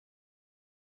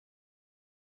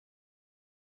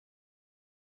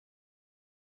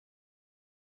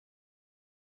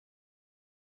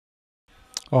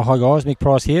Oh, hi guys, Mick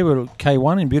Price here. We're at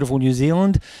K1 in beautiful New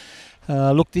Zealand.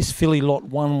 Look, this filly lot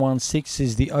 116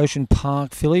 is the Ocean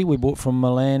Park filly we bought from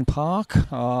Milan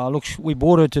Park. Look, we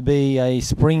bought her to be a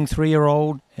spring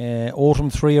 3-year-old,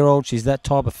 autumn 3-year-old. She's that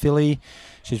type of filly.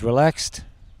 She's relaxed.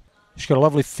 She's got a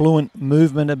lovely fluent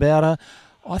movement about her.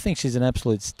 I think she's an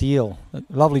absolute steal.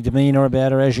 Lovely demeanour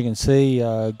about her, as you can see.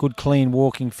 Good, clean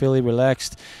walking filly,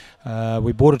 relaxed.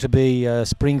 We bought her to be a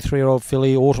spring 3-year-old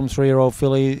filly, autumn 3-year-old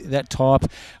filly, that type.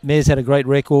 Mare's had a great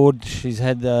record. She's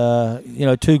had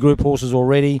 2 group horses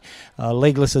already.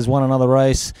 Legless has won another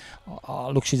race.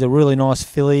 Look, she's a really nice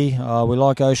filly. We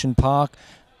like Ocean Park.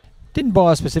 Didn't buy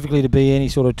her specifically to be any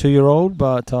sort of 2-year-old,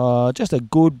 but just a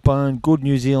good bone, good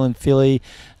New Zealand filly.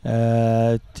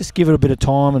 Just give her a bit of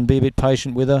time and be a bit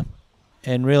patient with her.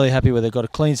 And really happy with her. Got a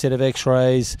clean set of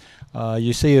x-rays.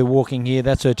 You see her walking here,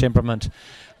 that's her temperament.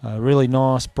 Really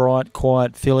nice, bright,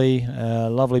 quiet filly.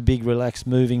 Lovely, big, relaxed,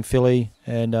 moving filly.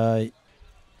 And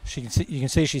you can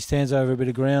see she stands over a bit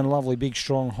of ground. Lovely, big,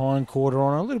 strong hind quarter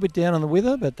on her. A little bit down on the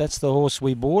wither, but that's the horse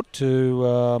we bought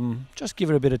to just give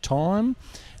her a bit of time.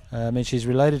 She's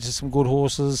related to some good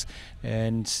horses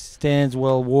and stands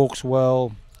well, walks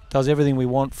well, does everything we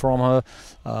want from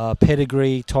her.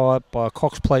 Pedigree type, by a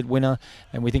Cox Plate winner,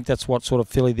 and we think that's what sort of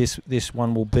filly this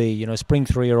one will be. Spring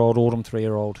 3-year-old, autumn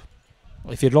 3-year-old.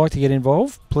 If you'd like to get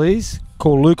involved, please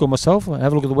call Luke or myself.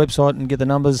 Have a look at the website and get the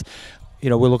numbers.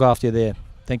 We'll look after you there.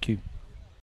 Thank you.